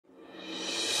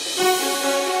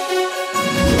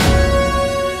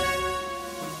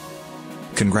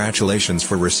Congratulations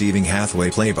for receiving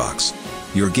Hathway Playbox,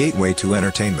 your gateway to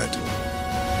entertainment.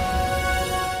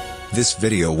 This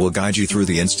video will guide you through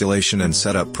the installation and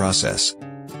setup process.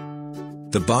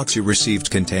 The box you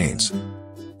received contains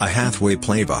a Hathway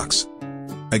Playbox,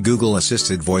 a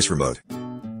Google-assisted voice remote,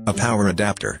 a power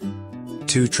adapter,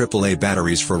 2 AAA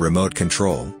batteries for remote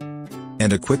control,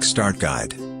 and a quick start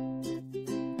guide.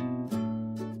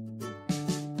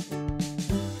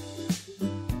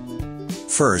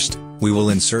 First, we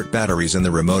will insert batteries in the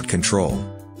remote control.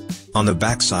 On the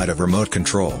back side of remote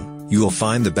control, you will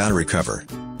find the battery cover.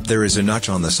 There is a notch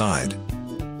on the side.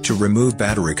 To remove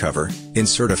battery cover,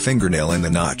 insert a fingernail in the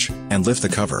notch, and lift the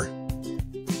cover.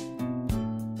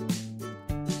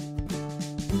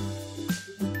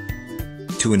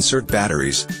 To insert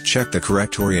batteries, check the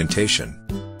correct orientation.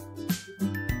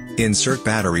 Insert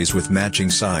batteries with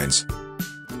matching signs.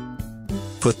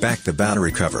 Put back the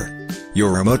battery cover.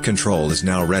 Your remote control is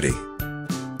now ready.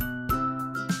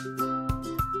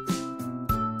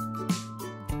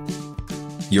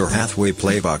 Your Hathway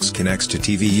Playbox connects to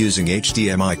TV using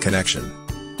HDMI connection.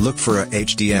 Look for a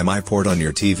HDMI port on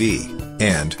your TV,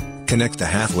 and connect the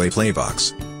Hathway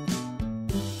Playbox.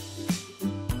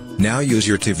 Now use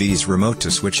your TV's remote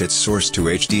to switch its source to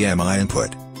HDMI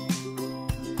input.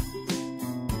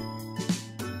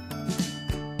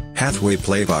 Hathway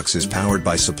Playbox is powered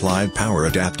by supplied power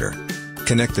adapter.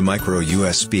 Connect the micro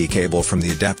USB cable from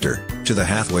the adapter to the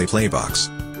Hathway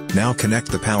Playbox. Now connect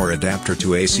the power adapter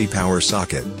to AC power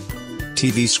socket.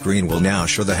 TV screen will now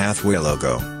show the Hathway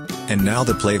logo. And now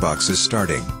the Playbox is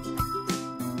starting.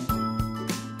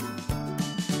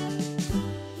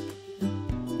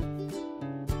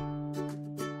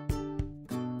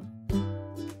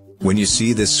 When you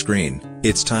see this screen,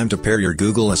 it's time to pair your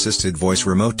Google-assisted voice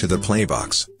remote to the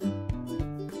Playbox.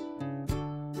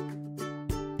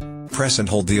 Press and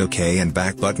hold the OK and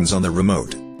back buttons on the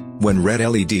remote. When red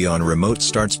LED on remote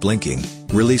starts blinking,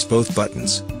 release both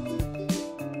buttons.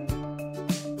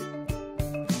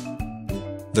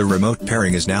 The remote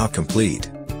pairing is now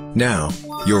complete. Now,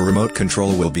 your remote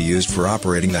control will be used for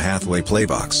operating the Hathway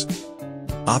Playbox.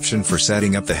 Option for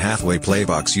setting up the Hathway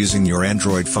Playbox using your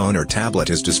Android phone or tablet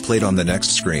is displayed on the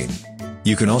next screen.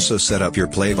 You can also set up your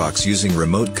Playbox using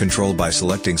remote control by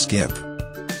selecting Skip.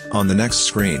 On the next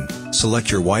screen, select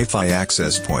your Wi-Fi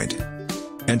access point.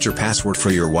 Enter password for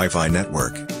your Wi-Fi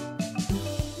network.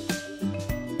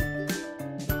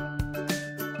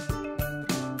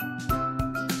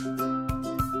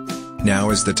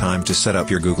 Now is the time to set up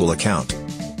your Google account.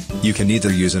 You can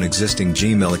either use an existing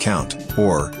Gmail account,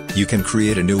 or you can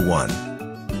create a new one.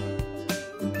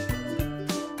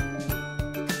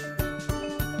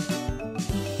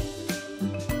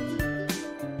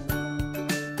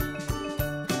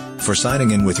 For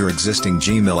signing in with your existing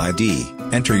Gmail ID,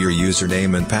 enter your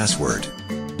username and password.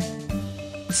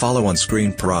 Follow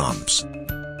on-screen prompts.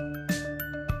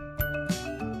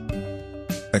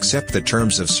 Accept the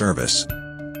terms of service.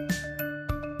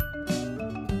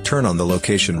 Turn on the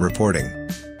location reporting.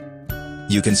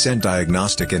 You can send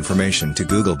diagnostic information to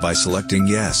Google by selecting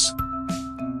Yes.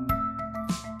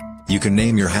 You can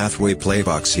name your Hathway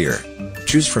Playbox here.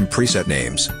 Choose from preset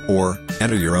names, or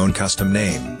enter your own custom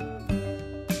name.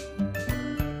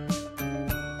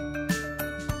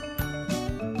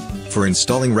 For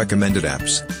installing recommended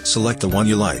apps, select the one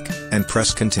you like, and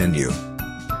press Continue.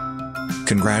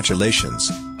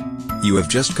 Congratulations! You have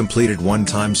just completed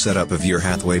one-time setup of your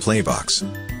Hathway Playbox.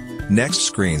 Next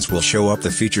screens will show up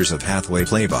the features of Hathway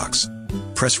Playbox.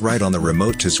 Press right on the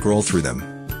remote to scroll through them.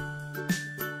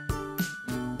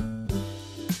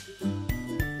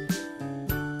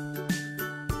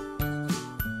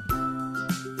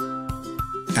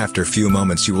 After a few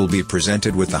moments you will be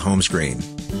presented with the home screen.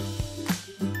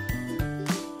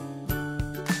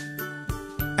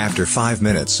 After 5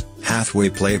 minutes, Hathway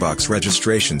Playbox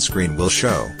registration screen will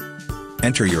show.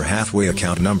 Enter your Hathway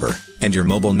account number, and your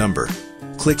mobile number.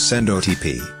 Click Send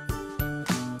OTP.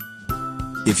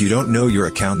 If you don't know your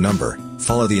account number,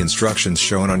 follow the instructions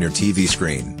shown on your TV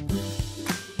screen.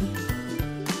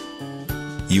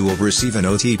 You will receive an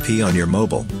OTP on your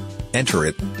mobile. Enter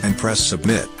it, and press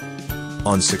Submit.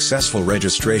 On successful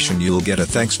registration you will get a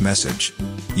thanks message.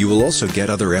 You will also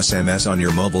get other SMS on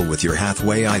your mobile with your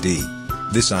Hathway ID.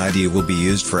 This ID will be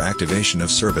used for activation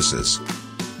of services.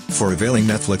 For availing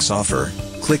Netflix offer,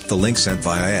 click the link sent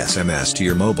via SMS to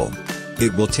your mobile.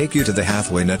 It will take you to the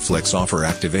Hathway Netflix offer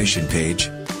activation page.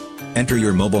 Enter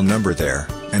your mobile number there,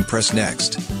 and press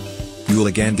Next. You will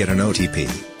again get an OTP.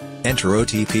 Enter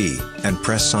OTP, and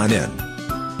press Sign In.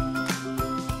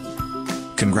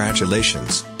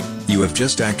 Congratulations! You have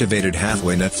just activated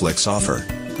Hathway Netflix offer.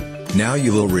 Now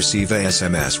you will receive a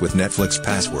SMS with Netflix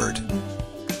password.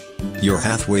 Your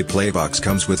Hathway Playbox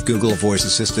comes with Google Voice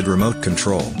Assisted Remote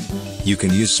Control. You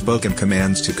can use spoken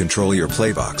commands to control your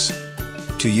Playbox.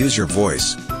 To use your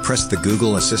voice, press the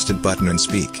Google Assistant button and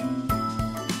speak.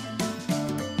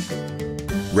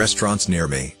 Restaurants near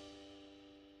me.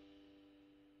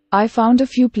 I found a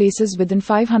few places within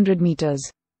 500 meters.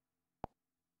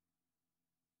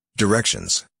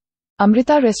 Directions.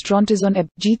 Amrita Restaurant is on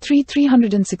G3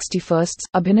 361st,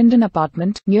 Abhinandan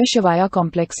Apartment, near Shavaya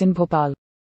Complex in Bhopal.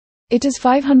 It is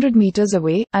 500 meters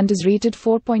away, and is rated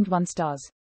 4.1 stars.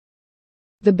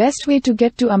 The best way to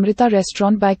get to Amrita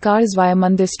Restaurant by car is via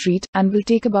Mandir Street, and will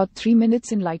take about 3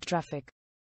 minutes in light traffic.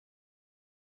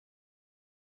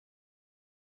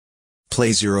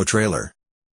 Play Zero trailer.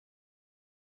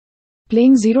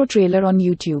 Playing Zero trailer on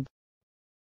YouTube.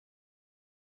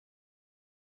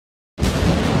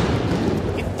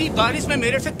 इतनी बारिश में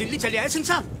मेरे से दिल्ली चले आए सिंह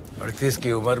साहब। 38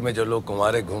 की उम्र में जो लोग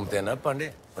कुंवारे घूमते हैं ना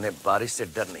पांडे, उन्हें बारिश से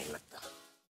डर नहीं लगता।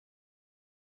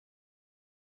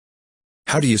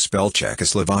 How do you spell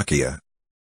Czechoslovakia?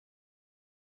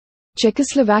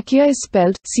 Czechoslovakia is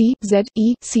spelled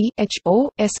Czechoslovakia.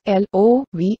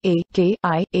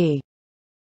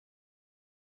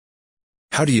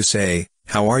 How do you say,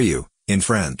 how are you, in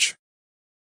French?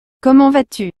 Comment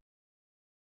vas-tu?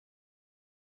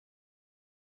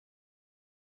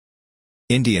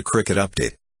 India cricket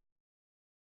update.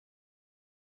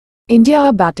 India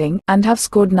are batting, and have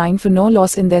scored 9 for no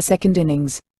loss in their second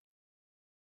innings.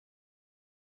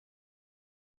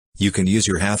 You can use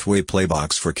your Hathway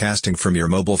Playbox for casting from your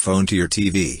mobile phone to your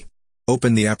TV.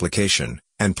 Open the application,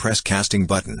 and press casting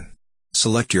button.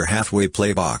 Select your Hathway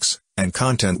Playbox, and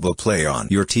content will play on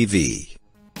your TV.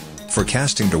 For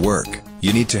casting to work,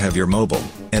 you need to have your mobile,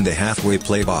 and the Hathway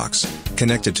Playbox,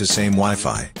 connected to same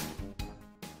Wi-Fi.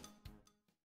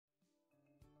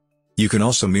 You can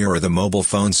also mirror the mobile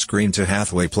phone screen to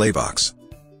Hathway Playbox.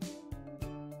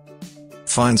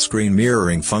 Find screen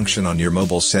mirroring function on your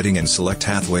mobile setting and select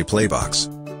Hathway Playbox.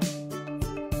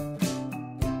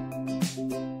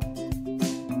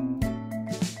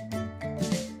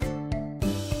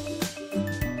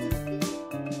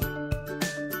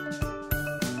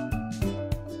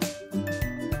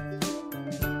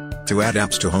 To add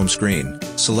apps to home screen,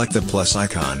 select the plus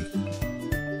icon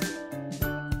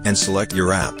and select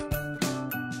your app.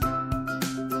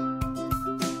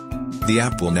 The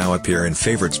app will now appear in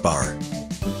Favorites bar.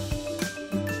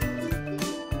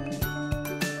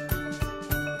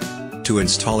 To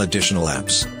install additional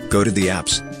apps, go to the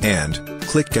apps, and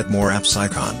click Get More Apps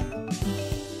icon.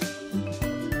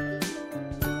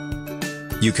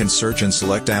 You can search and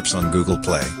select apps on Google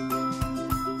Play.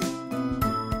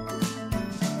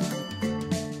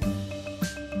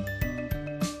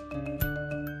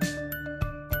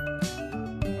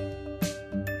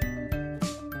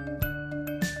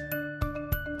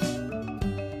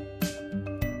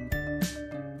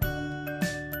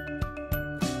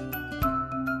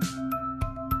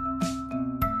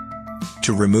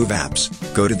 To remove apps,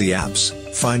 go to the apps,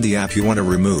 find the app you want to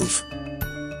remove.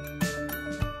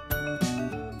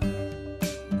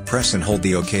 Press and hold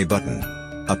the OK button.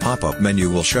 A pop-up menu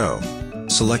will show.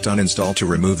 Select Uninstall to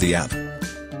remove the app.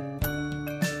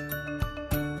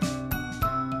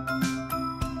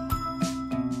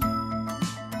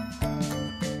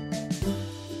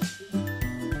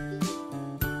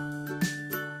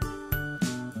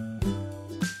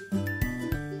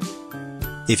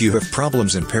 If you have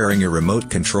problems in pairing your remote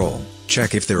control,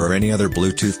 check if there are any other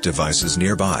Bluetooth devices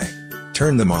nearby.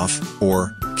 Turn them off,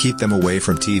 or keep them away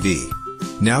from TV.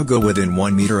 Now go within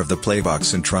 1 meter of the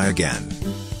Playbox and try again.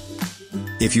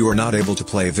 If you are not able to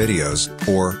play videos,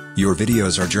 or your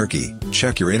videos are jerky,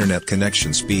 check your internet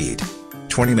connection speed.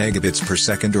 20 megabits per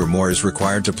second or more is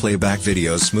required to play back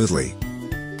videos smoothly.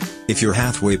 If your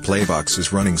Hathway Playbox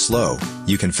is running slow,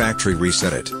 you can factory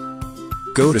reset it.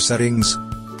 Go to Settings,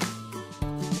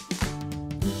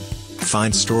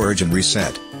 find Storage and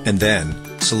Reset, and then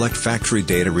select Factory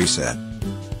Data Reset.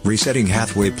 Resetting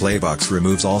Hathway Playbox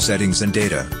removes all settings and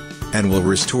data, and will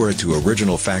restore it to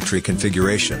original factory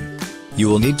configuration. You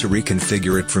will need to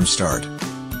reconfigure it from start.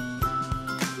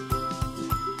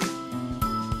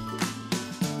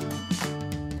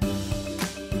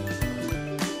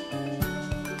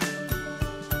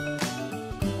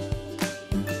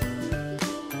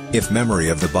 If memory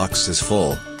of the box is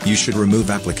full, you should remove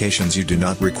applications you do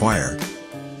not require.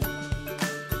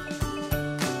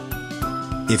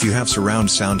 If you have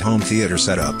surround sound home theater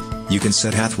set up, you can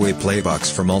set Hathway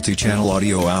Playbox for multi-channel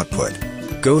audio output.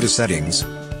 Go to Settings,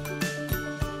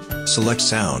 select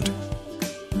Sound,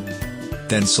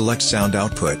 then select Sound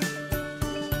Output.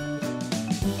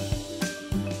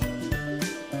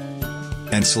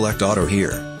 and select Auto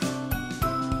here.